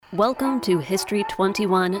Welcome to History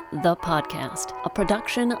 21, the podcast, a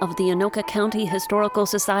production of the Anoka County Historical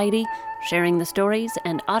Society, sharing the stories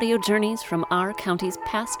and audio journeys from our county's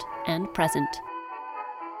past and present.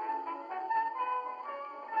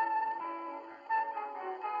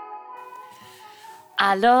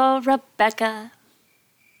 Hello, Rebecca.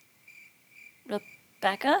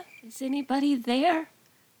 Rebecca, is anybody there?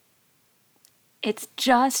 It's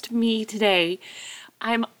just me today.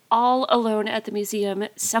 I'm all alone at the museum.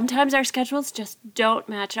 Sometimes our schedules just don't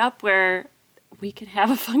match up where we can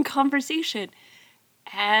have a fun conversation.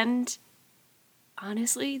 And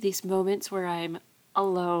honestly, these moments where I'm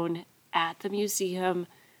alone at the museum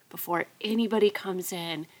before anybody comes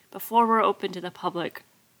in, before we're open to the public,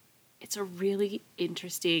 it's a really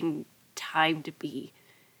interesting time to be.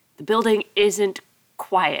 The building isn't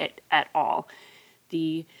quiet at all.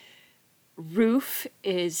 The roof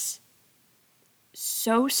is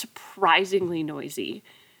so surprisingly noisy.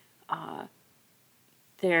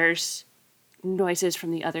 There's noises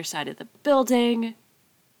from the other side of the building.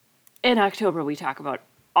 In October, we talk about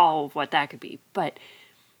all of what that could be. But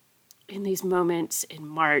in these moments in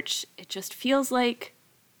March, it just feels like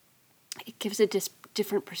it gives a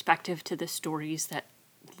different perspective to the stories that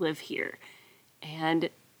live here. And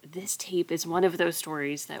this tape is one of those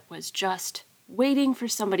stories that was just waiting for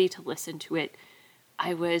somebody to listen to it.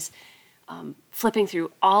 I was flipping through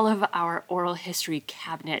all of our oral history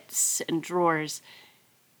cabinets and drawers,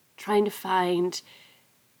 trying to find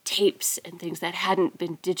tapes and things that hadn't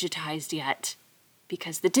been digitized yet,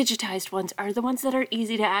 because the digitized ones are the ones that are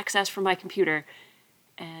easy to access from my computer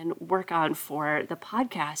and work on for the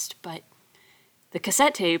podcast. But the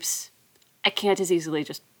cassette tapes, I can't as easily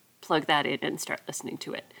just plug that in and start listening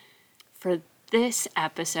to it. For this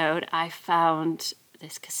episode, I found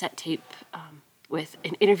this cassette tape with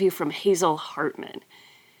an interview from Hazel Hartman.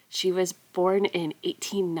 She was born in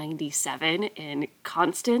 1897 in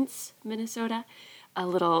Constance, Minnesota, a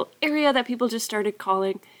little area that people just started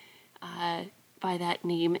calling by that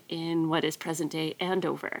name in what is present-day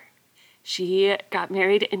Andover. She got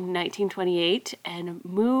married in 1928 and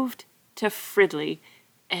moved to Fridley,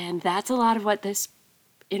 and that's a lot of what this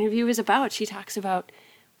interview is about. She talks about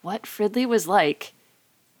what Fridley was like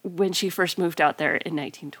when she first moved out there in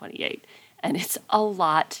 1928. And it's a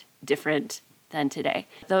lot different than today.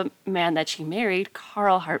 The man that she married,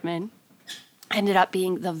 Carl Hartman, ended up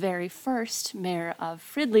being the very first mayor of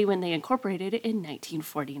Fridley when they incorporated it in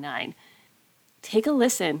 1949. Take a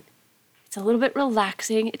listen. It's a little bit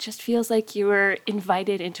relaxing. It just feels like you were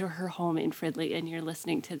invited into her home in Fridley and you're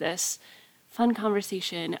listening to this fun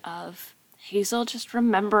conversation of Hazel just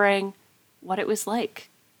remembering what it was like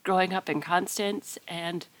growing up in Constance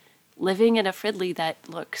and living in a Fridley that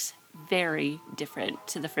looks very different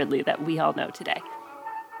to the Fridley that we all know today.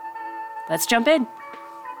 Let's jump in.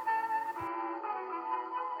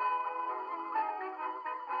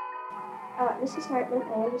 Mrs. Hartman,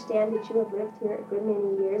 I understand that you have lived here a good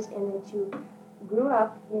many years and that you grew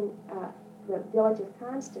up in the village of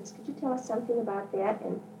Constance. Could you tell us something about that?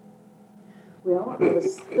 Well, I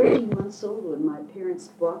was 13 months old when my parents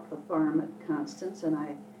bought the farm at Constance, and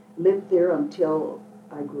I lived there until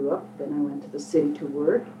I grew up. Then I went to the city to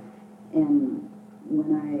work. And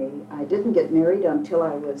when I didn't get married until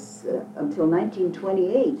until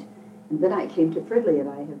 1928, and then I came to Fridley, and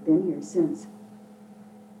I have been here since.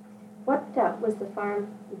 What was the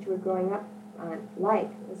farm that you were growing up on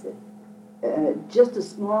like? Was it just a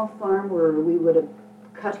small farm where we would have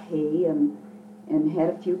cut hay and had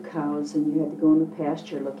a few cows, and you had to go in the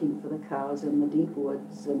pasture looking for the cows in the deep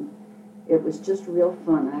woods, and it was just real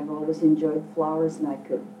fun. I've always enjoyed flowers, and I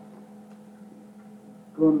could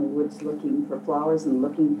go in the woods looking for flowers and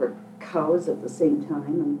looking for cows at the same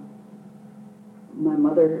time. And my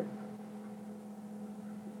mother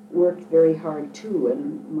worked very hard too,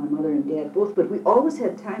 and my mother and dad both, but we always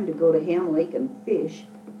had time to go to Ham Lake and fish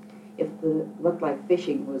if looked like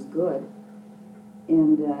fishing was good.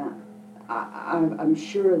 And I'm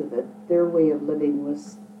sure that their way of living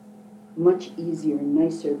was much easier and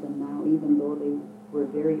nicer than now, even though they were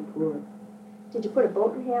very poor. Did you put a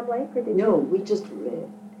boat in Ham Lake, or did No, you? we just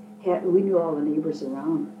we knew all the neighbors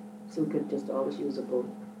around, so we could just always use a boat.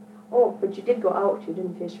 Oh, but you did go out. You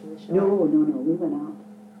didn't fish from the shore. No, we went out.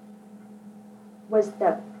 Was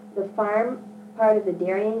the farm part of the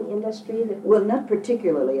dairying industry? Well, not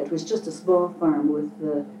particularly. It was just a small farm with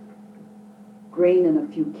grain and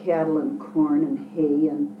a few cattle and corn and hay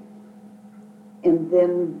and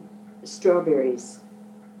then strawberries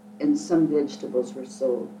and some vegetables were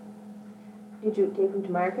sold. Did you take them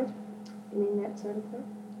to market? You mean that sort of thing?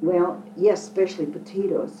 Well, yes, especially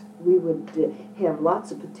potatoes. We would have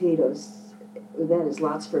lots of potatoes that is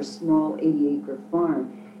lots for a small 80-acre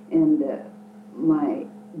farm. And my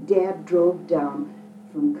dad drove down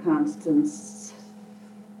from Constance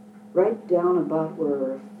right down about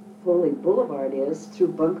where Foley Boulevard is, through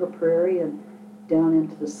Bunker Prairie and down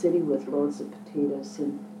into the city with loads of potatoes.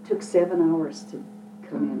 And it took 7 hours to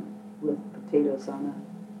come in with potatoes on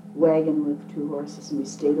a wagon with 2 horses, and we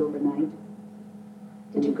stayed overnight.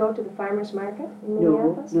 Did you go to the farmer's market in No,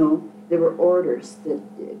 Minneapolis? no. There were orders that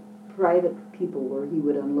private people where he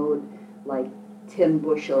would unload like 10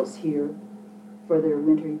 bushels here for their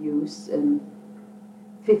winter use and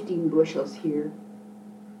 15 bushels here.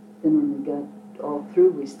 Then when we got all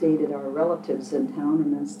through, we stayed at our relatives in town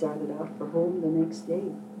and then started out for home the next day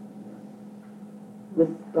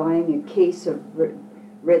with buying a case of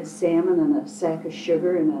red salmon and a sack of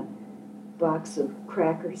sugar and a box of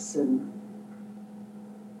crackers and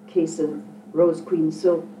a case of Rose Queen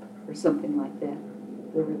soap or something like that.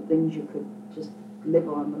 There were things you could just live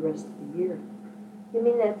on the rest of the year. You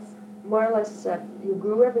mean that's more or less, you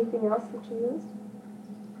grew everything else that you used?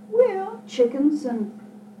 Well, chickens and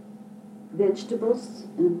vegetables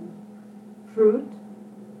and fruit.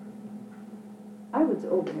 I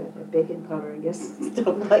would, baking powder, I guess,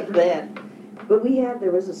 stuff like that. But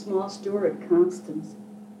there was a small store at Constance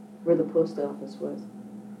where the post office was.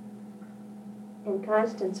 And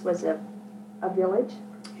Constance was a village?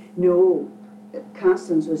 No,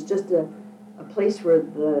 Constance was just a place where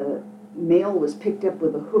the mail was picked up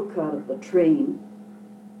with a hook out of the train,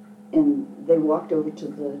 and they walked over to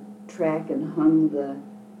the track and hung the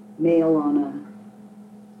mail on a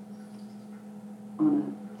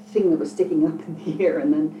thing that was sticking up in the air,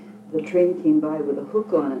 and then the train came by with a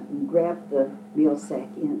hook on it and grabbed the mail sack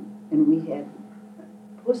in, and we had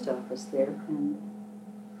a post office there, and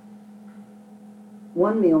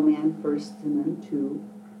one mailman first, and then 2,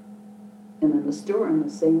 and then the store in the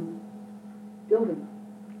same building.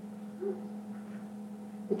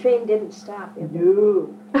 The train didn't stop, did it?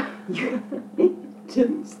 No, it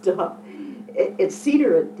didn't stop. At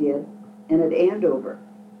Cedar it did, and at Andover.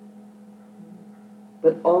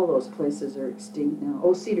 But all those places are extinct now.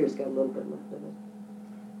 Oh, Cedar's got a little bit left of it.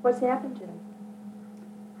 What's happened to them?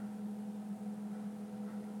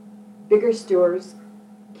 Bigger stores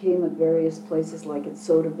came at various places, like at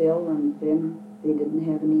Sodaville, and then they didn't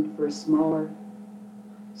have a need for a smaller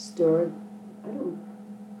store.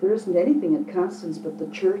 There isn't anything at Constance but the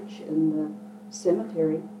church and the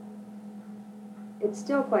cemetery. It's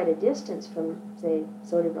still quite a distance from, say,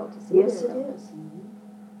 Sodaville to Cedar. Yes, it is.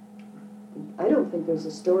 I don't think there's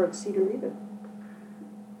a store at Cedar either.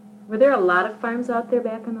 Were there a lot of farms out there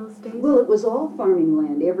back in those days? Well, it was all farming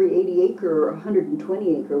land. Every 80 acre or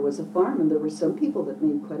 120 acre was a farm, and there were some people that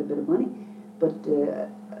made quite a bit of money. But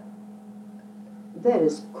that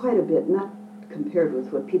is quite a bit, not compared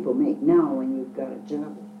with what people make now when you've got a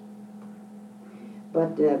job.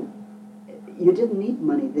 But you didn't need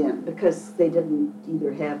money then because they didn't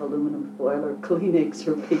either have aluminum foil or Kleenex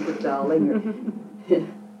or paper toweling or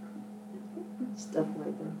stuff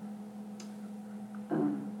like that.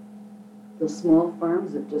 The small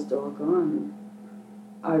farms have just all gone.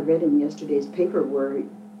 I read in yesterday's paper where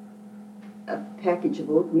a package of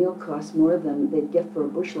oatmeal costs more than they'd get for a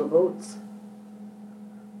bushel of oats.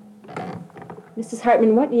 Mrs.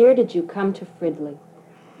 Hartman, what year did you come to Fridley?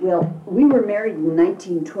 Well, we were married in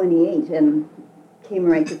 1928 and came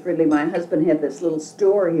right to Fridley. My husband had this little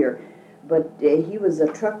store here, but he was a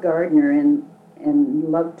truck gardener and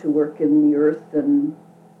loved to work in the earth and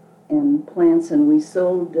plants, and we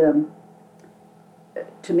sold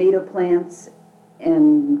tomato plants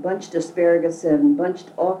and bunched asparagus and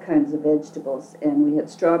bunched all kinds of vegetables, and we had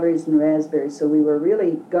strawberries and raspberries, so we were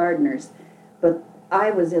really gardeners. But I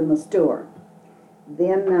was in the store.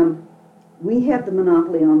 Then we had the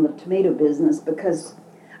monopoly on the tomato business because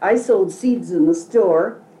I sold seeds in the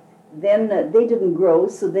store. Then they didn't grow,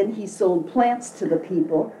 so then he sold plants to the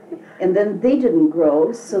people, and then they didn't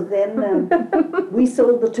grow, so then we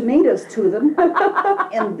sold the tomatoes to them,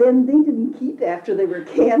 and then they didn't keep after they were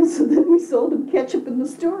canned, so then we sold them ketchup in the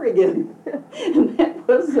store again. And that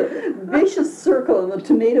was a vicious circle in the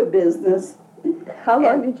tomato business. How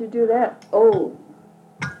long did you do that? Oh,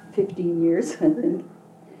 15 years, I think.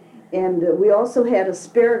 And we also had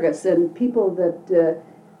asparagus, and people that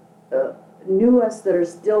knew us that are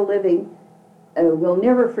still living will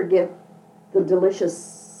never forget the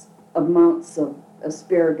delicious amounts of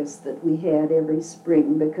asparagus that we had every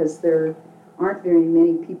spring, because there aren't very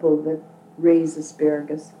many people that raise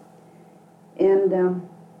asparagus. And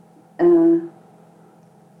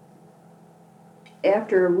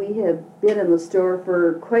after we had been in the store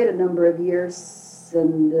for quite a number of years,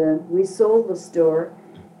 and we sold the store,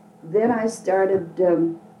 then I started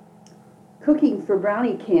cooking for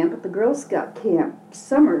Brownie Camp at the Girl Scout camp,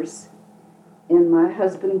 summers. And my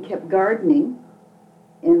husband kept gardening.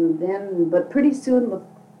 And then, but pretty soon the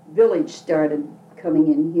village started coming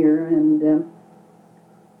in here, and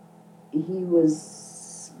he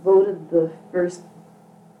was voted the first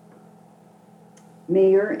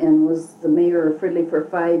mayor and was the mayor of Fridley for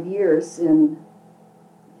 5 years. And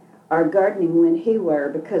our gardening went haywire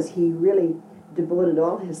because he really devoted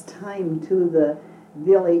all his time to the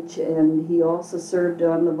village, and he also served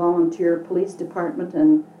on the volunteer police department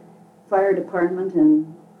and fire department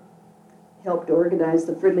and helped organize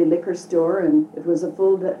the Fridley liquor store, and it was a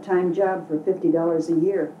full-time job for $50 a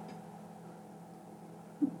year.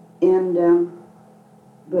 And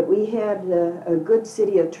but we had a good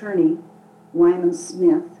city attorney, Wyman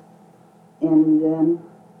Smith, and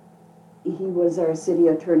he was our city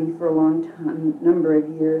attorney for a long time, number of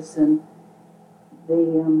years, and they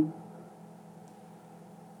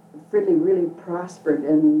Fridley really prospered.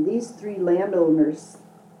 And these three landowners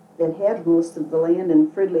that had most of the land in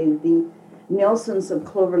Fridley, the Nelsons of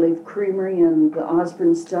Cloverleaf Creamery and the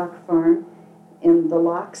Osborne Stock Farm and the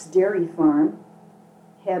Locks Dairy Farm,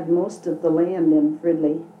 had most of the land in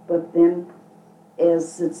Fridley. But then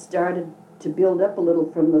as it started to build up a little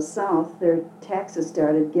from the south, their taxes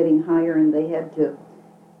started getting higher and they had to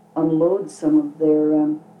unload some of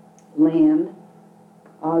their land.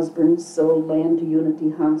 Osborne sold land to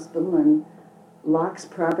Unity Hospital, and Locke's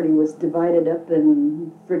property was divided up,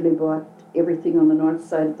 and Fridley bought everything on the north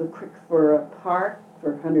side of the creek for a park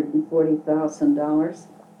for $140,000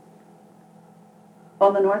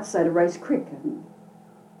 on the north side of Rice Creek.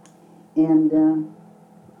 And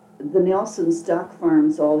the Nelson stock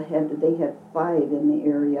farms they had 5 in the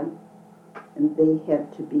area, and they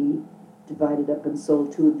had to be divided up and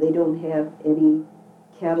sold too. They don't have any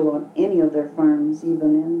cattle on any of their farms,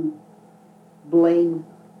 even in Blaine.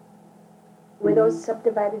 Were those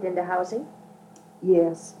subdivided into housing?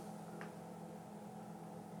 Yes.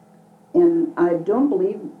 And I don't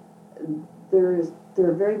believe there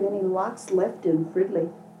are very many lots left in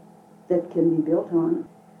Fridley that can be built on.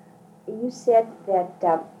 You said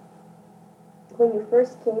that when you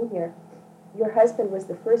first came here, your husband was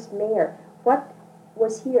the first mayor. What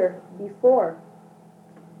was here before?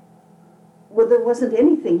 Well, there wasn't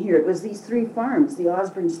anything here. It was these 3 farms, the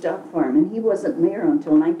Osborne Stock Farm, and he wasn't mayor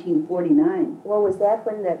until 1949. Well, was that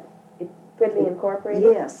when Fridley incorporated?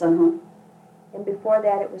 Yes, uh-huh. And before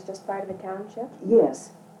that, it was just part of a township?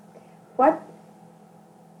 Yes. What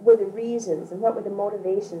were the reasons and what were the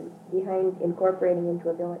motivations behind incorporating into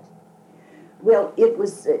a village? Well, it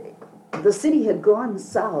was, the city had gone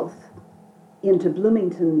south into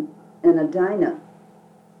Bloomington and Edina,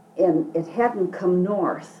 and it hadn't come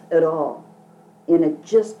north at all. And it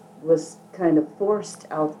just was kind of forced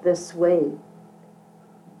out this way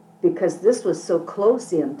because this was so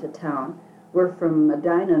close into town. We're from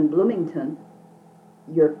Medina and Bloomington.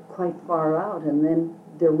 You're quite far out, and then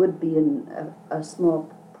there would be a small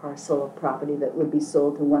parcel of property that would be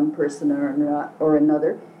sold to one person or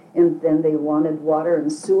another, and then they wanted water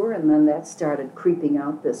and sewer, and then that started creeping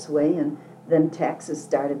out this way, and then taxes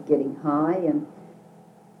started getting high, and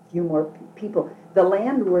a few more people. The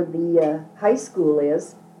land where the high school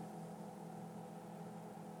is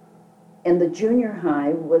and the junior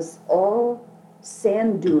high was all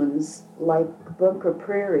sand dunes like Bunker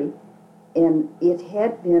Prairie, and it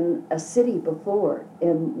had been a city before.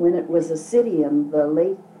 And when it was a city in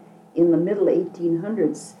the middle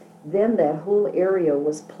 1800s, then that whole area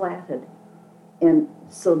was platted. And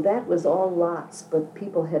so that was all lots, but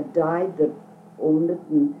people had died that owned it,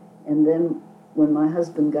 and then when my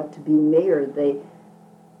husband got to be mayor, they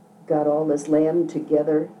got all this land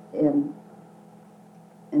together and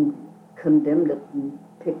condemned it and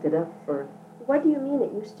picked it up for... What do you mean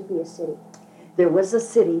it used to be a city? There was a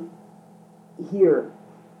city here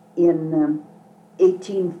in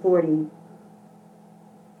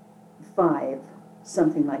 1845,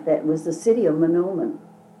 something like that. It was the city of Mahnomen.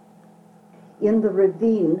 In the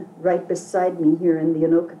ravine right beside me here in the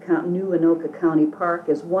new Anoka County Park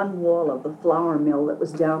is one wall of the flour mill that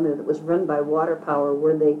was down there that was run by water power,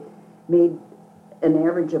 where they made an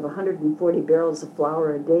average of 140 barrels of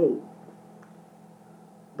flour a day.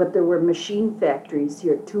 But there were machine factories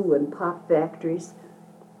here too, and pop factories.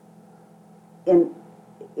 And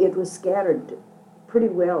it was scattered pretty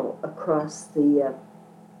well across the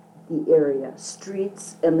area.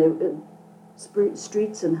 Streets and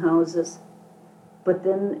streets and houses. But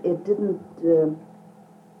then it didn't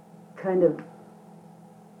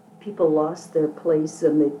people lost their place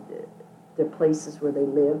and their places where they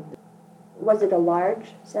lived. Was it a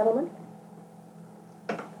large settlement?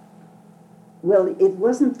 Well, it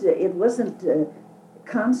wasn't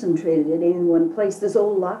concentrated in any one place. This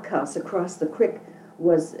old lock house across the creek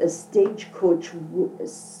was a stagecoach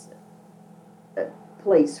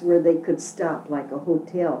place where they could stop, like a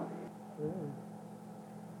hotel.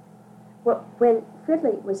 Well, when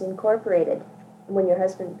Fridley was incorporated, when your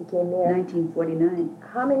husband became mayor, 1949.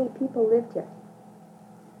 how many people lived here?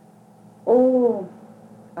 Oh,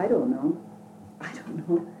 I don't know.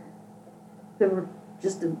 There were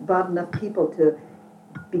just about enough people to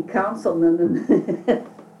be councilman and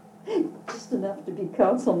just enough to be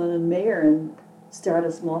councilman and mayor and start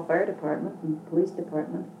a small fire department and police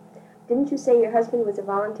department. Didn't you say your husband was a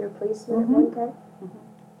volunteer policeman at Mhm. one time?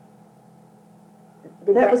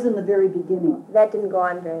 Did That was in the very beginning. that didn't go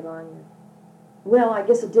on very long then. Well, I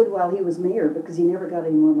guess it did while he was mayor because he never got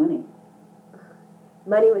any more money.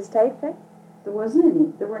 Money was tight then? There wasn't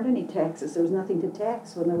any. There weren't any taxes. There was nothing to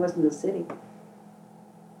tax when there wasn't a city.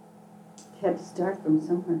 Had to start from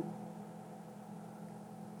somewhere.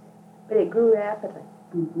 But it grew rapidly.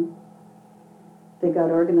 Mm-hmm. They got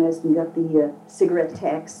organized and got the cigarette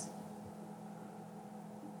tax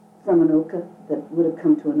from Anoka that would have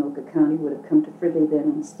come to Anoka County, would have come to Fridley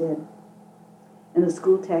then instead. And the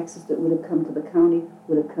school taxes that would have come to the county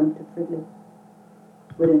would have come to Fridley,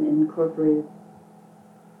 would have incorporated.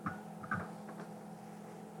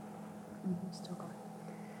 Still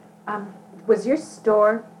going. Was your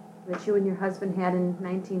store that you and your husband had in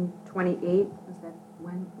 1928,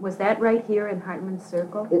 was that right here in Hartman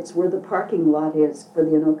Circle? It's where the parking lot is for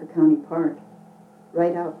the Anoka County Park,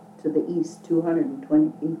 right out to the east,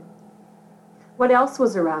 220 feet. What else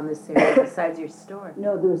was around this area besides your store?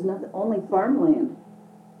 No, there was nothing, only farmland.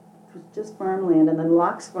 It was just farmland, and then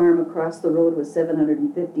Locke's farm across the road was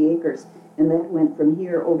 750 acres, and that went from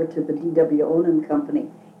here over to the D.W. Onan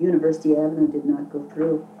Company. University Avenue did not go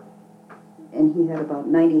through. And he had about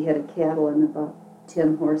 90 head of cattle and about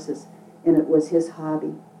 10 horses, and it was his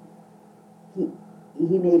hobby. He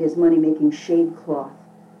made his money making shade cloth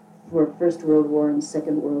for First World War and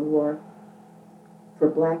Second World War, for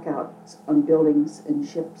blackouts on buildings and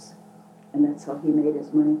ships, and that's how he made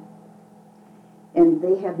his money. And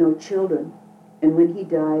they had no children, and when he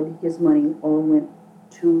died, his money all went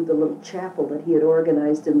to the little chapel that he had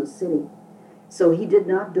organized in the city. So he did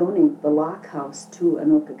not donate the Lock House to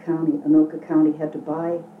Anoka County. Anoka County had to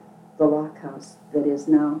buy the Lock House that is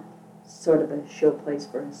now sort of a show place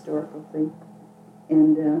for a historical thing.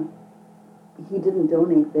 And he didn't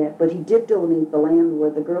donate that, but he did donate the land where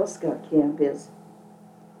the Girl Scout camp is.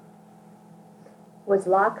 Was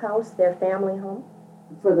Lock House their family home?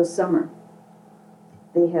 For the summer.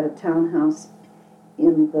 They had a townhouse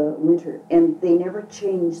in the winter, and they never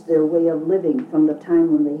changed their way of living from the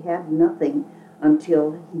time when they had nothing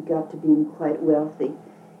until he got to being quite wealthy.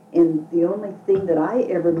 And the only thing that I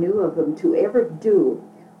ever knew of him to ever do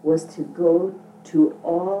was to go to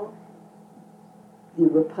all the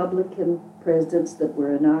Republican presidents that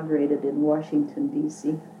were inaugurated in Washington,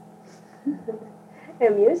 D.C.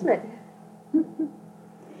 Amusement.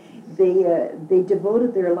 They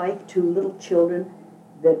devoted their life to little children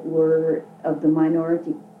that were of the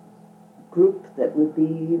minority group that would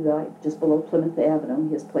be like just below Plymouth Avenue.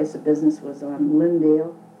 His place of business was on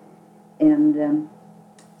Lyndale and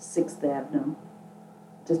 6th Avenue,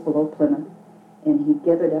 just below Plymouth. And he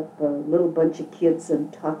gathered up a little bunch of kids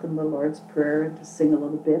and taught them the Lord's Prayer and to sing a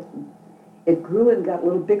little bit. And it grew and got a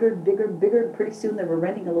little bigger, bigger, bigger. Pretty soon they were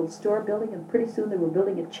renting a little store building, and pretty soon they were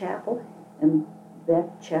building a chapel. And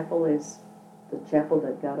that chapel is the chapel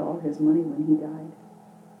that got all his money when he died.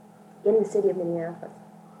 In the city of Minneapolis.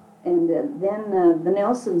 And then the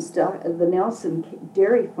Nelson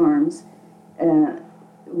dairy farms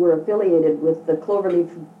were affiliated with the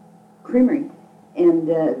Cloverleaf Creamery, and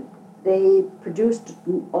they produced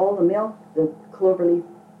all the milk the Cloverleaf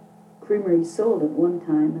Creamery sold at one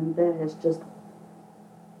time, and that has just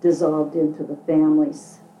dissolved into the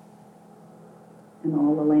families, and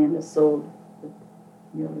all the land is sold.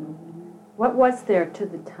 What was there to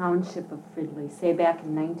the township of Fridley, say back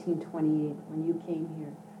in 1928 when you came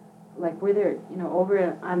here? Like, were there,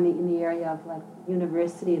 over on in the area of like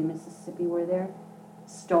University in Mississippi, were there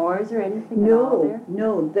stores or anything at all there?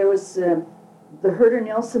 No. There was the Herder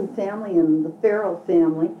Nelson family and the Farrell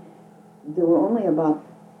family. There were only about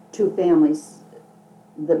 2 families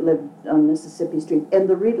that lived on Mississippi Street, and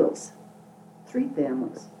the Riedels, 3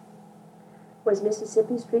 families. Was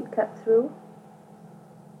Mississippi Street cut through?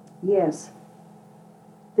 Yes.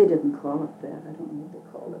 They didn't call it that. I don't know what they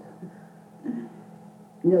called it.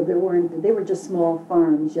 No, there weren't. They were just small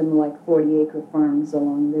farms, like 40-acre farms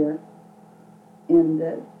along there. And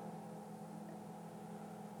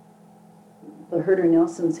the Herder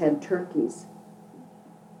Nelsons had turkeys.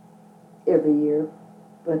 every year,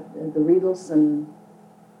 but the Riedels and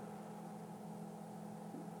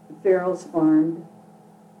Farrells farmed,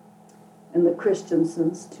 and the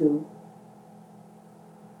Christensens too.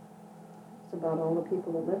 It's about all the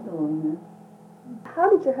people that lived along there. How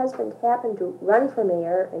did your husband happen to run for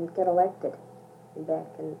mayor and get elected back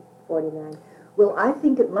in 49? Well, I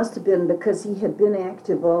think it must have been because he had been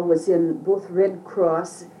active always in both Red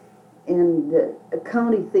Cross and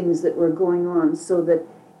county things that were going on, so that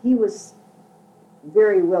he was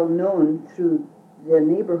very well known through the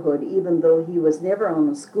neighborhood, even though he was never on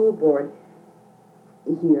the school board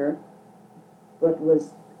here, but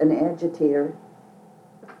was an agitator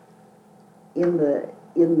in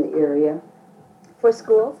the area. For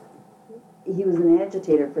schools? He was an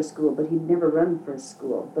agitator for school, but he'd never run for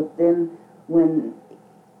school. But then when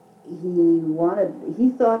he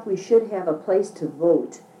thought we should have a place to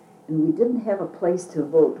vote, and we didn't have a place to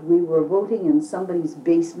vote. We were voting in somebody's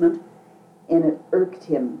basement, and it irked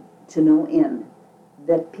him to no end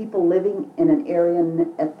that people living in an area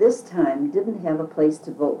at this time didn't have a place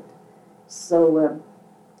to vote. So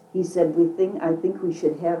he said, I think we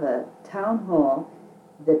should have a town hall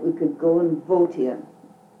that we could go and vote in.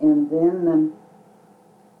 And then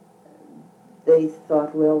they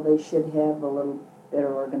thought, well, they should have a little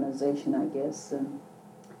better organization, I guess, and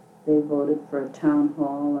they voted for a town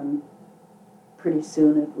hall, and pretty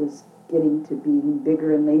soon it was getting to being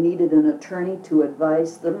bigger, and they needed an attorney to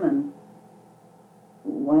advise them, and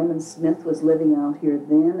Wyman Smith was living out here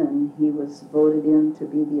then, and he was voted in to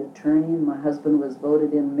be the attorney, and my husband was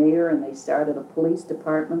voted in mayor, and they started a police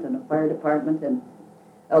department and a fire department and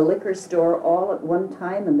a liquor store all at one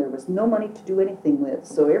time, and there was no money to do anything with,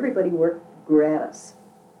 so everybody worked gratis.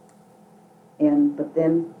 But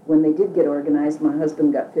then when they did get organized, my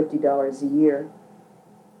husband got $50 a year,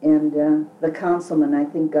 and the councilman, I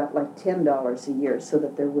think, got like $10 a year so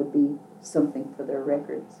that there would be something for their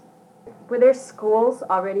records. Were there schools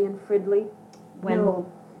already in Fridley? No.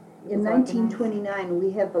 In 1929,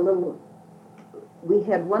 we had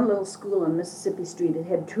one little school on Mississippi Street. It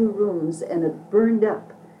had 2 rooms, and it burned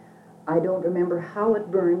up. I don't remember how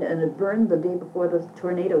it burned, and it burned the day before the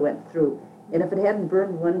tornado went through. And if it hadn't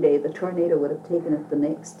burned one day, the tornado would have taken it the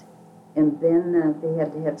next. And then they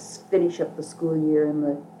had to finish up the school year in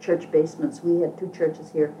the church basements. We had 2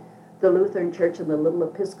 churches here, the Lutheran church and the Little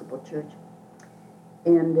Episcopal church.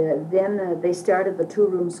 And then they started the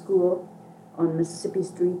 2-room school on Mississippi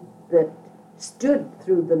Street that stood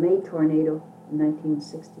through the May tornado in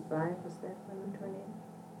 1965. Was that when the tornado?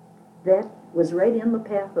 That was right in the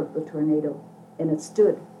path of the tornado, and it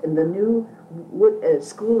stood. And the new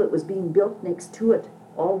school that was being built next to it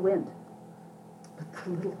all went. But the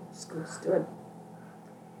little school stood.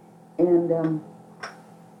 And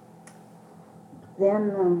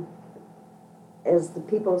then as the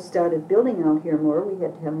people started building out here more, we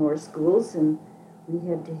had to have more schools, and we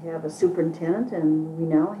had to have a superintendent, and we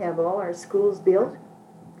now have all our schools built,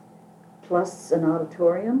 plus an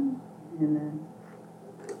auditorium and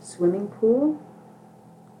a swimming pool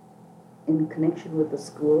in connection with the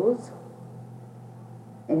schools.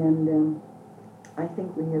 And I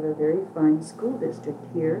think we have a very fine school district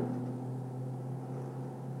here.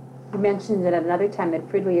 You mentioned at another time that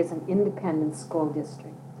Fridley is an independent school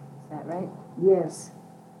district. Is that right? Yes.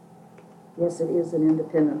 Yes, it is an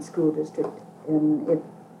independent school district. And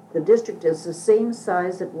the district is the same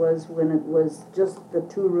size it was when it was just the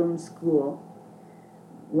 2-room school.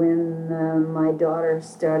 When my daughter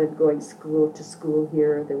started going to school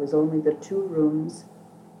here, there was only the 2 rooms.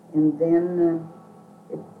 And then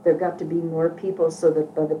there got to be more people, so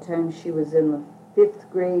that by the time she was in the 5th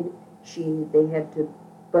grade, they had to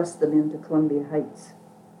bus them into Columbia Heights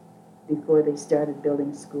before they started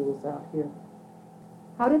building schools out here.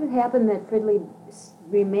 How did it happen that Fridley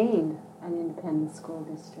remained an independent school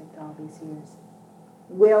district all these years?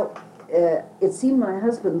 Well, it seemed my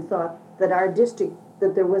husband thought that our district,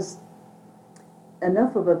 that there was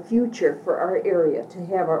enough of a future for our area to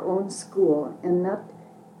have our own school, and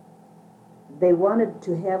they wanted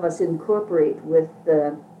to have us incorporate with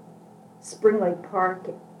Spring Lake Park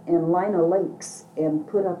and Lina Lakes and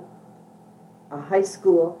put up a high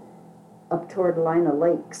school up toward Lina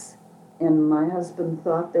Lakes. And my husband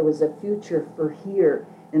thought there was a future for here,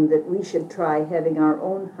 and that we should try having our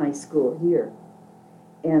own high school here.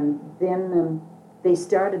 And then they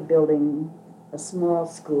started building a small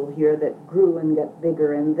school here that grew and got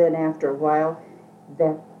bigger, and then after a while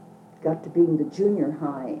that got to being the junior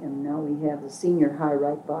high, and now we have the senior high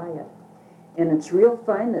right by it. And it's real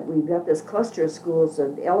fine that we've got this cluster of schools,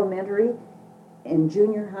 of elementary and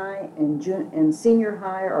junior high and senior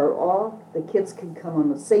high are all, the kids can come on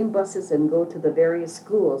the same buses and go to the various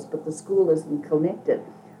schools, but the school isn't connected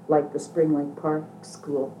like the Spring Lake Park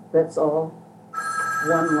School. That's all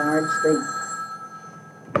one large thing.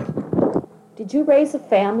 Did you raise a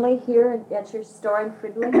family here at your store in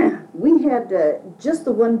Fridley? We had just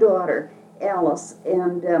the one daughter, Alice,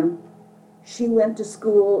 and she went to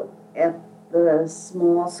school at the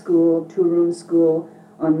small school, two-room school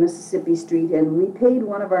on Mississippi Street, and we paid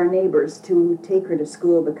one of our neighbors to take her to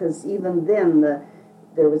school because even then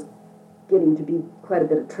there was getting to be quite a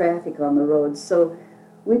bit of traffic on the roads. So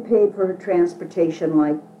we paid for her transportation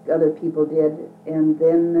like other people did, and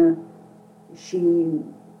then she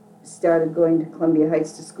started going to Columbia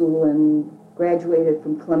Heights to school and graduated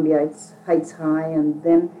from Columbia Heights High, and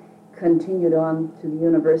then continued on to the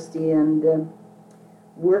university and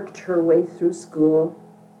worked her way through school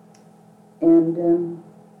and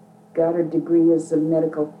got her degree as a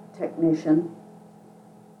medical technician.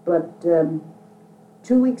 But 2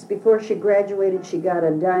 weeks before she graduated, she got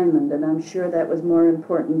a diamond, and I'm sure that was more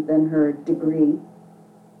important than her degree.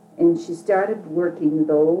 And she started working,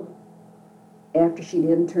 though, after she'd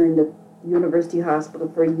interned at University Hospital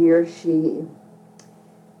for a year. She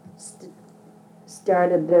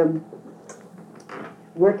started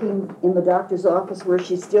working in the doctor's office, where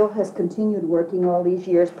she still has continued working all these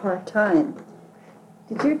years part-time.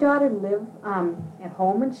 Did your daughter live at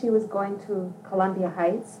home when she was going to Columbia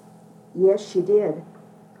Heights? Yes, she did.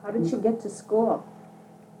 How did she get to school?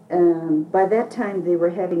 By that time, they were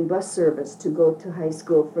having bus service to go to high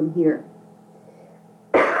school from here.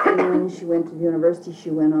 And when she went to the university, she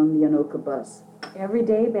went on the Anoka bus. Every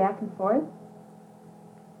day, back and forth?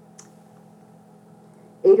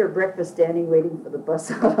 Ate her breakfast standing waiting for the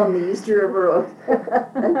bus out on the East River Road.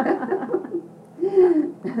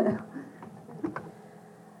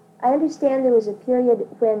 I understand there was a period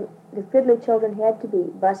when the Fridley children had to be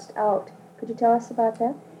bussed out. Could you tell us about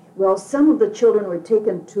that? Well, some of the children were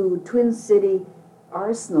taken to Twin City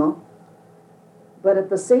Arsenal, but at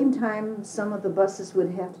the same time, some of the buses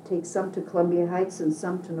would have to take some to Columbia Heights and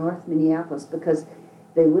some to North Minneapolis, because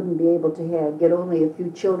they wouldn't be able to get only a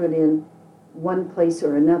few children in one place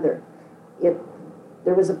or another.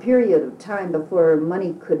 There was a period of time before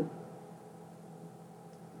money could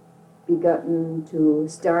be gotten to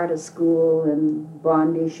start a school and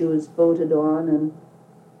bond issues voted on,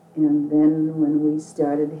 and then when we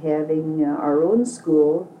started having our own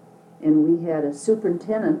school and we had a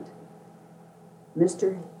superintendent,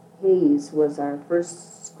 Mr. Hayes was our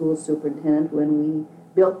first school superintendent when we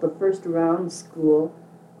built the first round school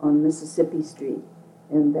on Mississippi Street,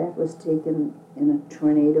 and that was taken in a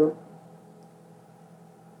tornado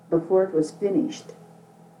before it was finished.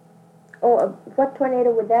 Oh, what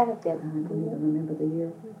tornado would that have I been? don't even remember the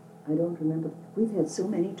year. I don't remember. We've had so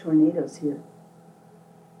many tornadoes here.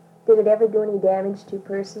 Did it ever do any damage to you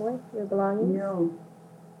personally, your belongings? No,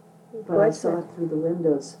 Of but I course saw not. it through the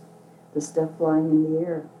windows, the stuff flying in the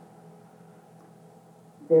air.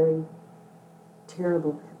 Very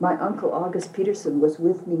terrible. My uncle August Peterson was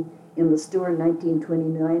with me in the store in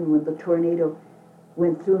 1929 when the tornado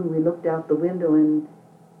went through, and we looked out the window, and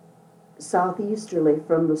southeasterly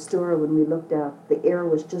from the store, when we looked out, the air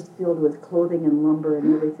was just filled with clothing and lumber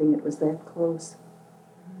and everything. It was that close.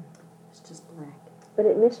 It was just black. But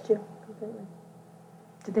it missed you completely.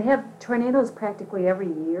 Did they have tornadoes practically every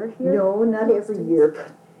year here? No, not every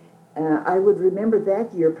year. I would remember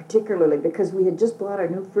that year particularly because we had just bought our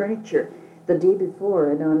new furniture the day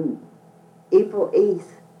before, and on April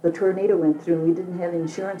 8th, the tornado went through, and we didn't have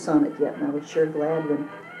insurance on it yet, and I was sure glad when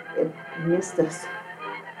it missed us.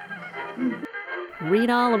 Read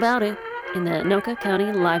all about it in the Anoka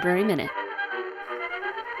County Library Minute.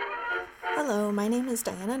 Hello, my name is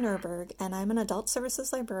Diana Nurberg, and I'm an adult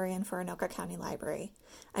services librarian for Anoka County Library.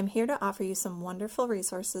 I'm here to offer you some wonderful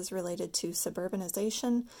resources related to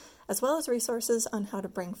suburbanization, as well as resources on how to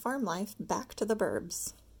bring farm life back to the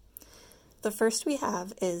burbs. The first we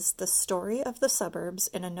have is The Story of the Suburbs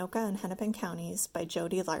in Anoka and Hennepin Counties by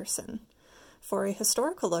Jody Larson. For a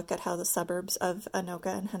historical look at how the suburbs of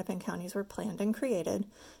Anoka and Hennepin counties were planned and created,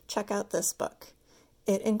 check out this book.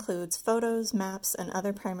 It includes photos, maps, and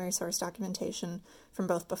other primary source documentation from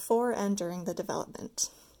both before and during the development.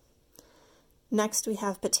 Next, we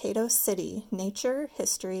have Potato City, Nature,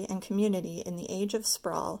 History, and Community in the Age of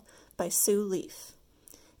Sprawl by Sue Leaf.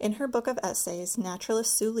 In her book of essays,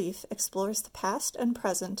 naturalist Sue Leaf explores the past and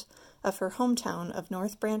present of her hometown of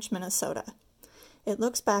North Branch, Minnesota. It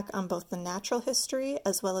looks back on both the natural history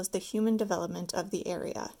as well as the human development of the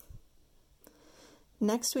area.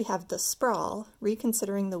 Next, we have The Sprawl,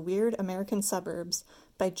 Reconsidering the Weird American Suburbs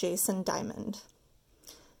by Jason Diamond.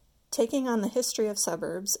 Taking on the history of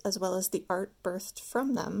suburbs, as well as the art birthed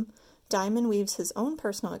from them, Diamond weaves his own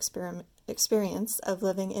personal experience of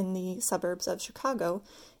living in the suburbs of Chicago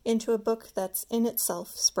into a book that's in itself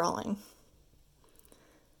sprawling.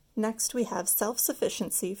 Next, we have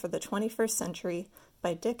Self-Sufficiency for the 21st Century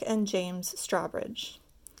by Dick and James Strawbridge.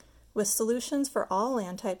 With solutions for all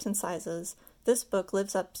land types and sizes, this book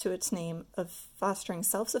lives up to its name of fostering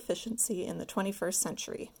self-sufficiency in the 21st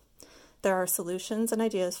century. There are solutions and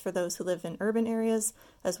ideas for those who live in urban areas,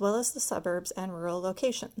 as well as the suburbs and rural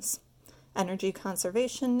locations. Energy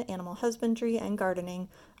conservation, animal husbandry, and gardening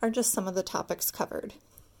are just some of the topics covered.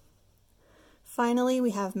 Finally,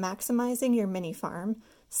 we have Maximizing Your Mini Farm,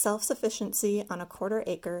 Self-Sufficiency on a Quarter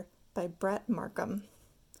Acre by Brett Markham.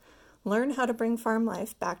 Learn how to bring farm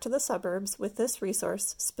life back to the suburbs with this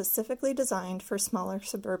resource specifically designed for smaller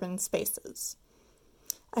suburban spaces.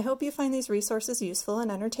 I hope you find these resources useful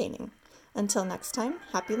and entertaining. Until next time,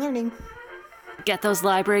 happy learning! Get those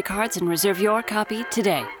library cards and reserve your copy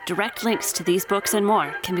today. Direct links to these books and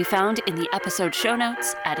more can be found in the episode show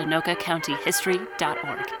notes at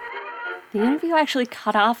anokacountyhistory.org. The interview actually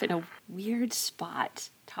cut off in a weird spot,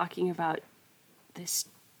 talking about this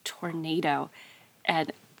tornado.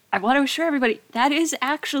 And I want to assure everybody, that is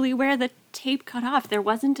actually where the tape cut off. There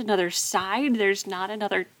wasn't another side. There's not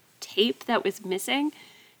another tape that was missing.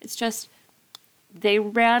 It's just they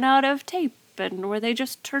ran out of tape, or they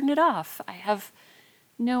just turned it off. I have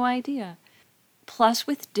no idea. Plus,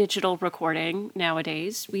 with digital recording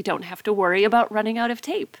nowadays, we don't have to worry about running out of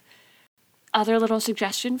tape. Other little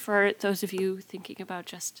suggestion for those of you thinking about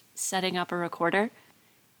just setting up a recorder: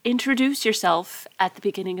 introduce yourself at the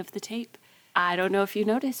beginning of the tape. I don't know if you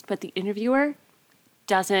noticed, but the interviewer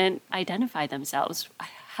doesn't identify themselves. I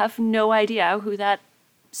have no idea who that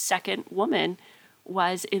second woman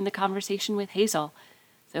was in the conversation with Hazel.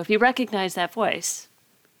 So if you recognize that voice,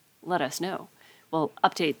 let us know. We'll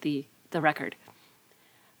update the record.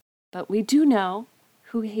 But we do know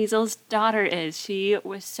who Hazel's daughter is. She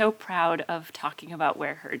was so proud of talking about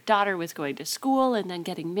where her daughter was going to school and then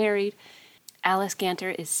getting married. Alice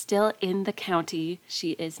Ganter is still in the county.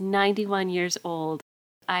 She is 91 years old.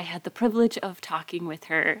 I had the privilege of talking with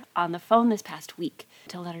her on the phone this past week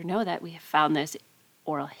to let her know that we have found this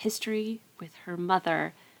oral history with her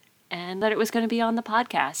mother and that it was going to be on the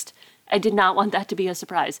podcast. I did not want that to be a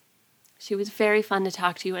surprise. She was very fun to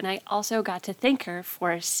talk to, and I also got to thank her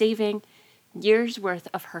for saving years' worth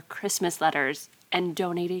of her Christmas letters and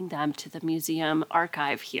donating them to the museum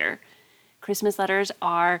archive here. Christmas letters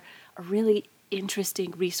are a really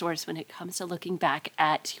interesting resource when it comes to looking back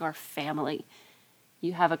at your family.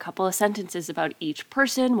 You have a couple of sentences about each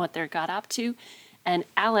person, what they got up to, and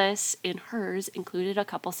Alice, in hers, included a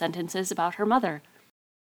couple sentences about her mother.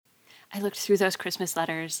 I looked through those Christmas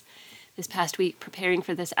letters this past week preparing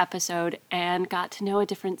for this episode and got to know a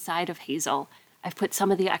different side of Hazel. I've put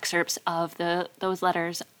some of the excerpts of those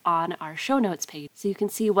letters on our show notes page so you can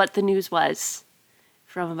see what the news was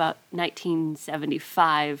from about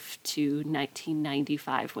 1975 to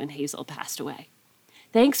 1995 when Hazel passed away.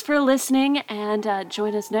 Thanks for listening, and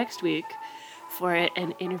join us next week for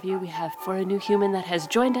an interview we have for a new human that has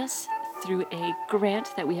joined us through a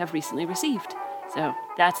grant that we have recently received. So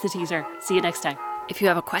that's the teaser. See you next time. If you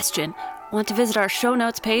have a question, want to visit our show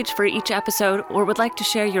notes page for each episode, or would like to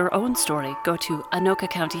share your own story, go to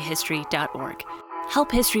anokacountyhistory.org.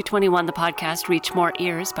 Help History 21, the podcast, reach more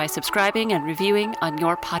ears by subscribing and reviewing on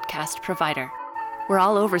your podcast provider. We're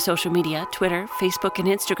all over social media, Twitter, Facebook, and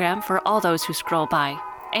Instagram for all those who scroll by.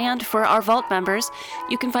 And for our Vault members,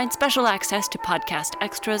 you can find special access to podcast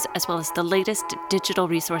extras as well as the latest digital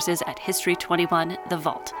resources at History 21, The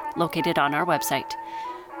Vault, located on our website.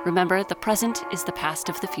 Remember, the present is the past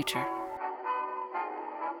of the future.